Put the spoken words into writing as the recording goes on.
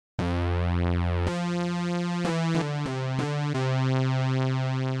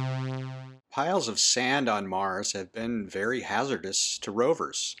piles of sand on Mars have been very hazardous to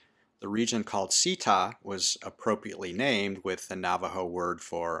rovers. The region called Sita was appropriately named with the Navajo word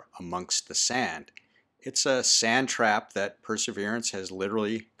for amongst the sand. It's a sand trap that Perseverance has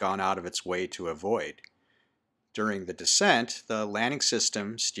literally gone out of its way to avoid. During the descent, the landing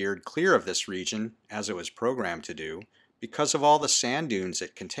system steered clear of this region, as it was programmed to do, because of all the sand dunes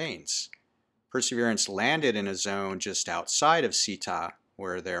it contains. Perseverance landed in a zone just outside of Sita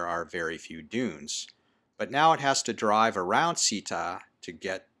where there are very few dunes, but now it has to drive around Sita to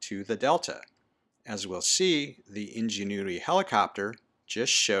get to the delta. As we'll see, the Ingenuity helicopter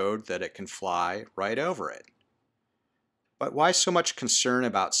just showed that it can fly right over it. But why so much concern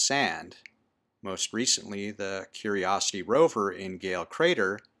about sand? Most recently, the Curiosity rover in Gale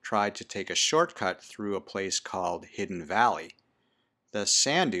Crater tried to take a shortcut through a place called Hidden Valley. The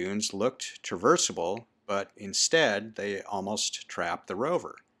sand dunes looked traversable, but instead they almost trapped the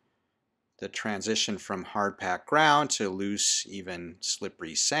rover. The transition from hard-packed ground to loose, even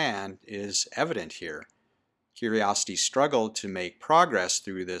slippery sand is evident here. Curiosity struggled to make progress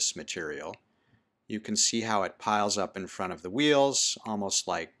through this material. You can see how it piles up in front of the wheels, almost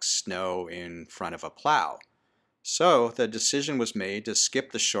like snow in front of a plow. So the decision was made to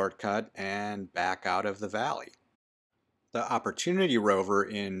skip the shortcut and back out of the valley. The Opportunity rover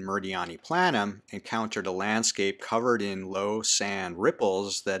in Meridiani Planum encountered a landscape covered in low sand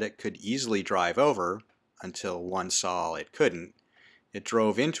ripples that it could easily drive over, until one saw it couldn't. It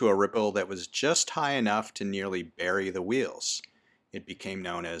drove into a ripple that was just high enough to nearly bury the wheels. It became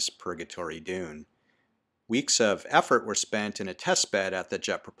known as Purgatory Dune. Weeks of effort were spent in a testbed at the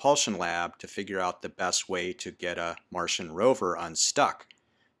Jet Propulsion Lab to figure out the best way to get a Martian rover unstuck.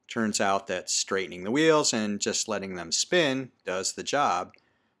 Turns out that straightening the wheels and just letting them spin does the job,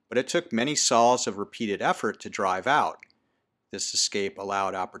 but it took many sols of repeated effort to drive out. This escape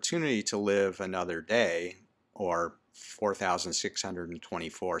allowed Opportunity to live another day, or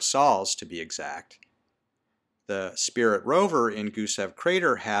 4,624 sols to be exact. The Spirit rover in Gusev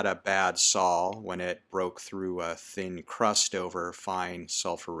Crater had a bad sol when it broke through a thin crust over fine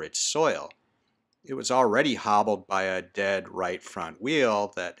sulfur-rich soil. It was already hobbled by a dead right front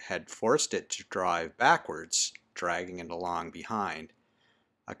wheel that had forced it to drive backwards, dragging it along behind.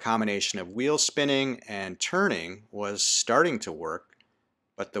 A combination of wheel spinning and turning was starting to work,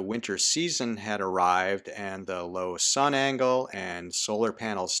 but the winter season had arrived and the low sun angle and solar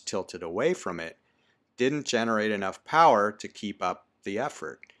panels tilted away from it didn't generate enough power to keep up the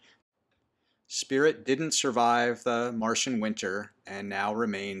effort. Spirit didn't survive the Martian winter and now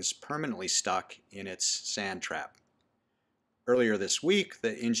remains permanently stuck in its sand trap. Earlier this week,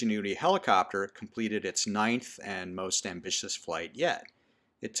 the Ingenuity helicopter completed its 9th and most ambitious flight yet.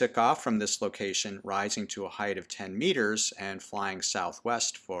 It took off from this location, rising to a height of 10 meters and flying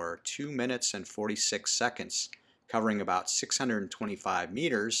southwest for 2 minutes and 46 seconds, covering about 625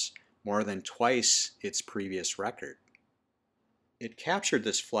 meters, more than twice its previous record. It captured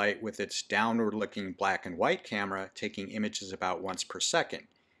this flight with its downward-looking black and white camera, taking images about once per second.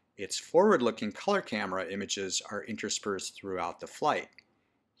 Its forward-looking color camera images are interspersed throughout the flight.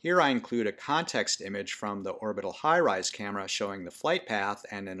 Here I include a context image from the orbital high-rise camera showing the flight path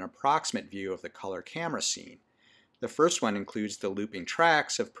and an approximate view of the color camera scene. The first one includes the looping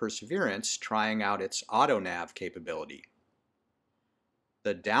tracks of Perseverance trying out its auto-nav capability.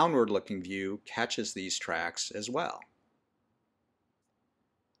 The downward-looking view catches these tracks as well.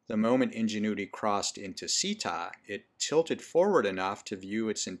 The moment Ingenuity crossed into Sita, it tilted forward enough to view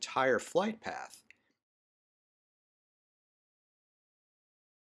its entire flight path.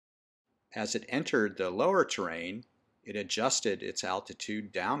 As it entered the lower terrain, it adjusted its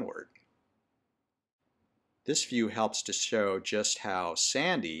altitude downward. This view helps to show just how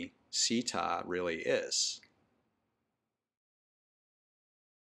sandy Sita really is.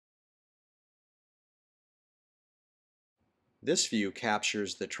 This view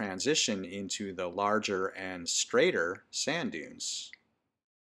captures the transition into the larger and straighter sand dunes.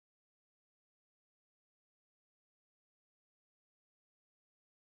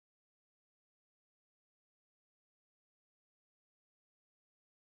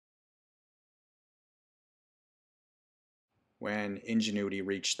 When Ingenuity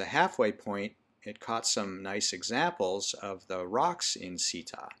reached the halfway point, it caught some nice examples of the rocks in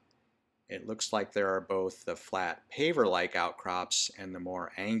Sita. It looks like there are both the flat paver-like outcrops and the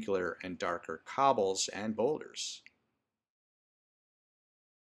more angular and darker cobbles and boulders.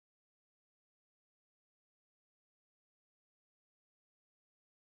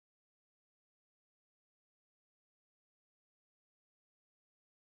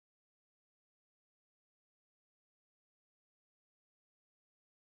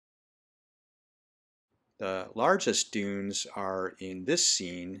 The largest dunes are in this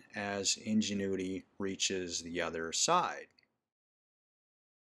scene as Ingenuity reaches the other side.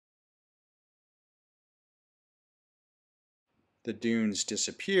 The dunes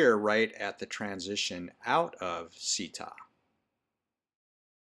disappear right at the transition out of Sita.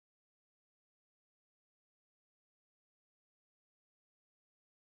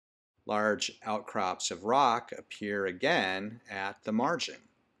 Large outcrops of rock appear again at the margin.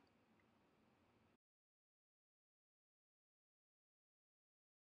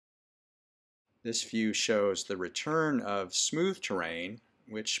 This view shows the return of smooth terrain,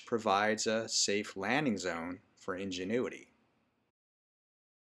 which provides a safe landing zone for Ingenuity.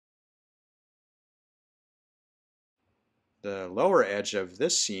 The lower edge of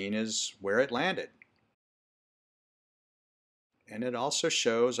this scene is where it landed, and it also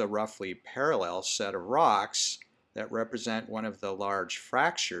shows a roughly parallel set of rocks that represent one of the large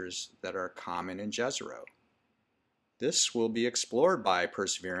fractures that are common in Jezero. This will be explored by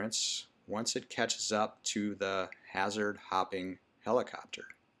Perseverance once it catches up to the hazard-hopping helicopter.